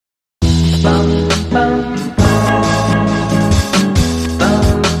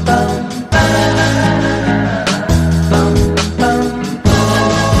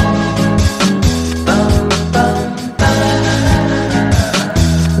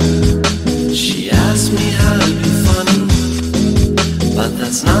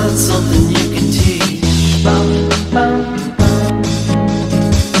That's not something you can teach.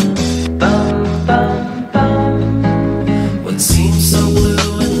 What seems so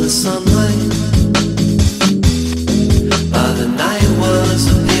blue in the sunlight, by the night was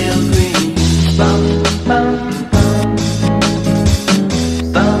a pale green.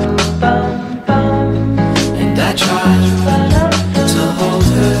 And I tried to hold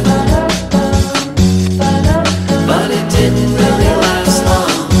her, but it didn't really last long.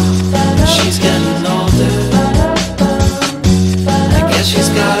 She's getting older, I guess she's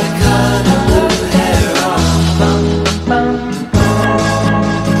gotta cut her blue hair off.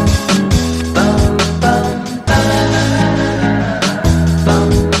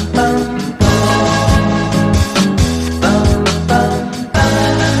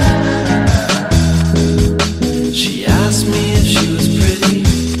 She asked me if she was pretty.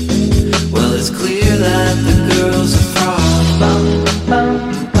 Well, it's clear that the girl's a fraud.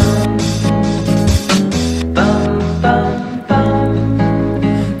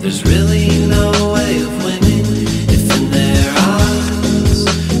 There's really no way of winning if in their eyes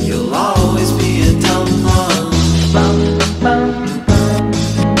you'll always be a dumb blonde.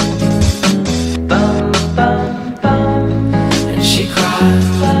 And she cried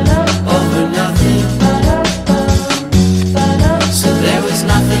over nothing, so there was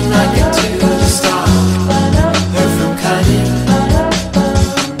nothing I could do.